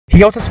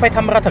ሕያው ተስፋ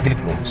የተአምራት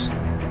አገልግሎት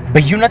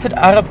በUnited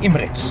Arab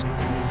Emirates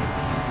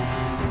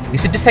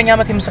የስድስተኛ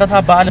ዓመት የምስረታ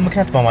በዓልን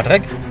ምክንያት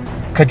በማድረግ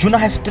ከJune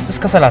 26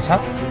 እስከ 30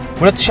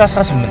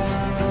 2018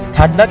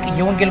 ታላቅ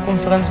የወንጌል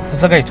ኮንፈረንስ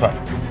ተዘጋጅቷል።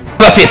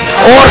 በፊት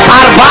ኦር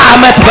 40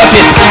 ዓመት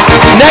በፊት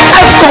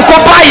ነቀስኩ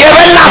ኩባ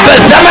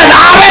የበላበት ዘመን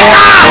አበቃ።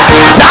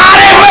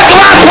 ዛሬ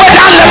መግባት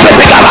ወዳለበት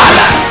ይገባል።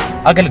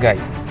 አገልጋይ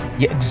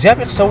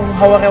የእግዚአብሔር ሰው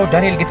ሐዋርያው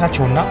ዳንኤል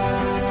ጌታቸውና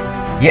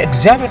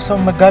የእግዚአብሔር ሰው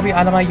መጋቢ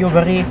ዓለማየሁ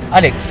በሬ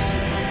አሌክስ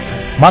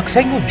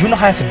ማክሰኞ ጁን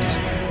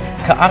 26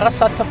 ከ4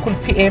 ሰዓት ተኩል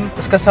ፒኤም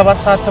እስከ 7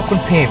 ሰዓት ተኩል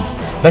ፒኤም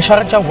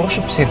በሻርጃ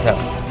ወርሺፕ ሴንተር።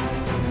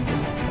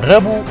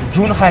 ረቡዕ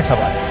ጁን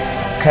 27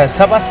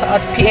 ከ7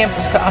 ሰዓት ፒኤም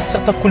እስከ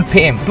 10 ተኩል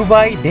ፒኤም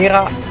ዱባይ ዴራ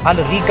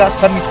አልሪጋ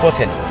ሰሚት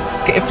ሆቴል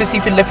ከኤፍሲ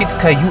ፊት ለፊት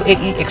ከUAE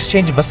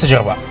ኤክስቼንጅ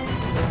በስተጀርባ።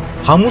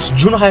 ሐሙስ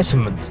ጁን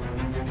 28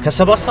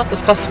 ከ7 ሰዓት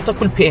እስከ 10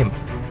 ተኩል ፒኤም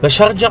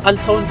በሻርጃ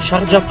አልታውን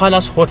ሻርጃ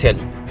ፓላስ ሆቴል።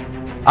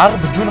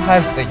 አርብ ጁን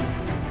 29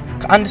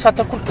 ከ1 ሰዓት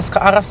ተኩል እስከ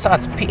 4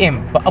 ሰዓት ፒኤም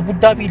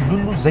በአቡዳቢ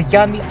ሉሉ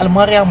ዘያኒ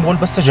አልማሪያ ሞል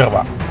በስተጀርባ።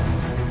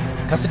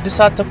 ከ6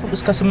 ሰዓት ተኩል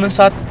እስከ 8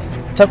 ሰዓት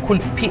ተኩል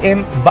ፒኤም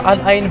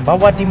በዓልን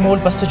ባዋዲ ሞል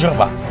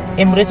በስተጀርባ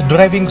ኤምሬት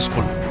ድራይቪንግ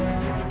ስኩል።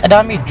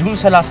 ቅዳሜ ጁን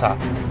 30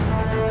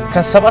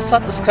 ከ7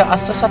 ሰዓት እስከ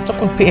 10 ሰዓት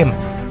ተኩል ፒኤም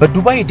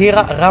በዱባይ ዴራ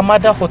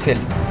ራማዳ ሆቴል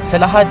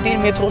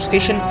ሰላሃዲን ሜትሮ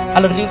ስቴሽን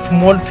አልሪፍ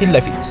ሞል ፊት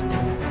ለፊት።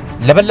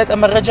 ለበለጠ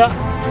መረጃ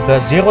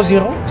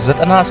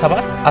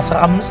በ0097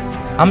 15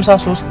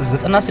 53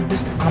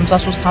 96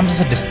 53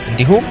 56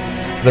 እንዲሁም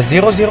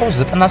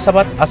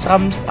በ0097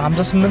 15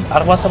 58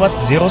 47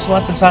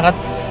 07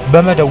 64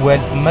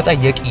 በመደወል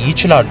መጠየቅ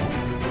ይችላሉ።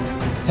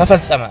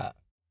 ተፈጸመ።